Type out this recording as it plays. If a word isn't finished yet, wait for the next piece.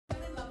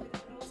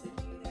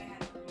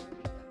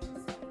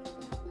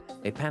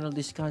A panel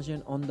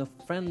discussion on the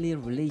friendly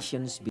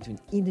relations between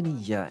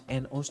Indonesia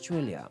and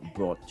Australia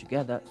brought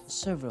together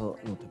several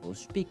notable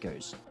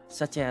speakers,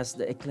 such as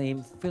the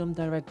acclaimed film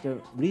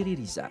director Riri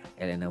Riza,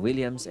 Elena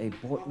Williams, a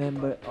board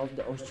member of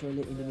the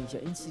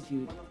Australia-Indonesia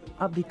Institute,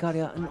 Abdi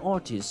Karya, an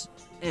artist,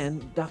 and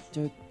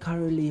Dr.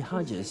 Carolee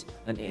Hodges,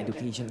 an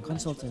education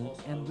consultant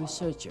and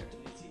researcher.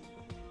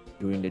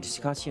 During the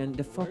discussion,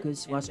 the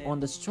focus was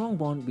on the strong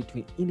bond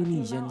between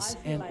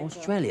Indonesians and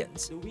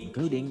Australians,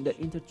 including the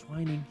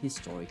intertwining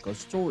historical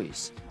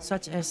stories,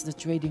 such as the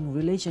trading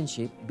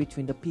relationship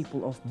between the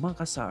people of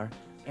Makassar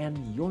and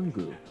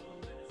Yolngu.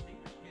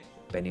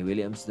 Penny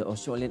Williams, the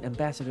Australian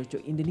ambassador to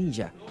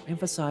Indonesia,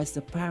 emphasized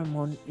the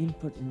paramount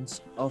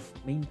importance of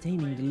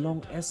maintaining the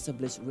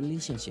long-established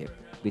relationship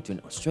between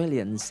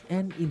Australians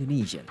and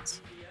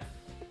Indonesians.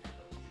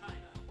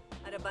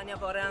 Ada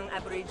banyak orang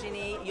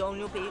Aborigine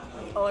Yolngu,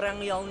 orang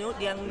Yolngu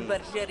yang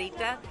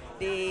bercerita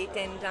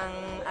tentang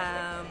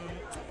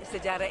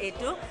sejarah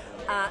itu,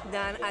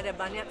 dan ada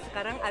banyak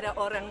sekarang ada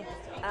orang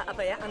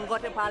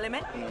anggota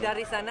parlimen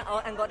dari sana,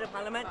 anggota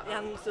parlimen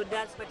yang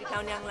sudah seperti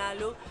tahun yang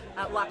lalu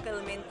wakil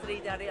menteri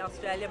dari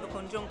Australia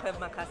berkunjung ke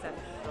Makassar.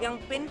 Yang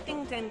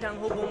penting tentang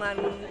hubungan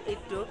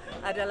itu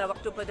adalah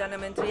waktu Perdana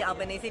Menteri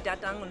Albanese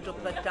datang untuk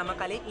pertama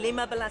kali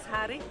 15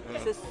 hari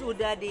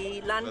sesudah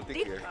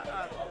dilantik.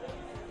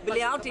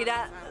 Beliau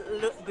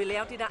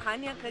tidak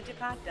hanya ke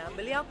Jakarta,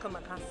 beliau ke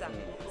Makassar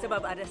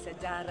sebab ada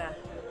sejarah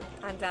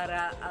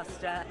antara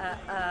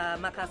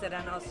Makassar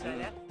dan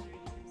Australia.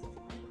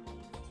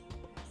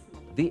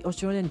 The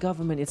Australian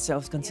government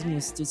itself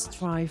continues to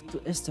strive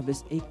to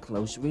establish a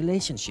close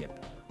relationship.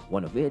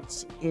 One of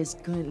which is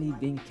currently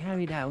being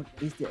carried out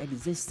is the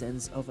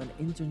existence of an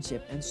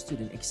internship and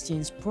student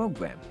exchange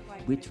program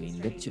between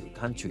the two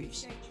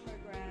countries.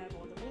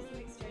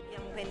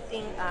 Yang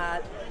penting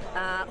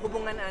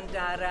hubungan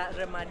antara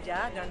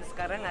remaja, dan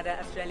sekarang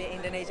ada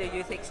Australia-Indonesia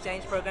Youth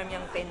Exchange Program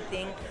yang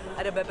penting.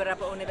 Ada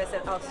beberapa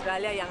universitas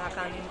Australia yang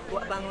akan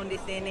bangun di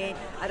sini.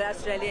 Ada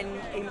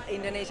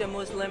Australian-Indonesia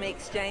Muslim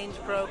Exchange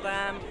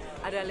Program.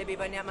 Ada lebih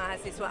banyak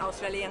mahasiswa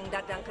Australia yang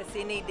datang ke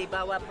sini di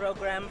bawah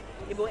program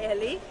Ibu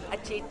Eli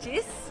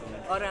Acicis.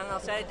 Orang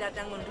Australia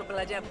datang untuk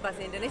belajar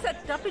bahasa Indonesia,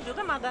 tapi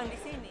juga magang di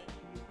sini.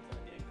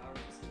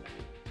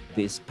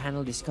 This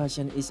panel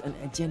discussion is an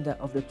agenda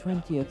of the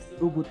 20th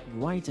Ubud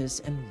Writers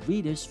and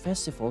Readers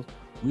Festival,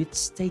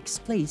 which takes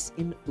place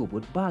in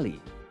Ubud, Bali,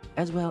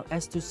 as well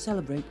as to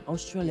celebrate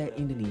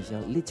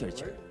Australia-Indonesia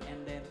literature.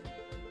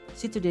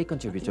 Today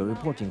contributor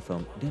reporting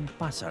from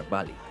Denpasar,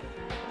 Bali.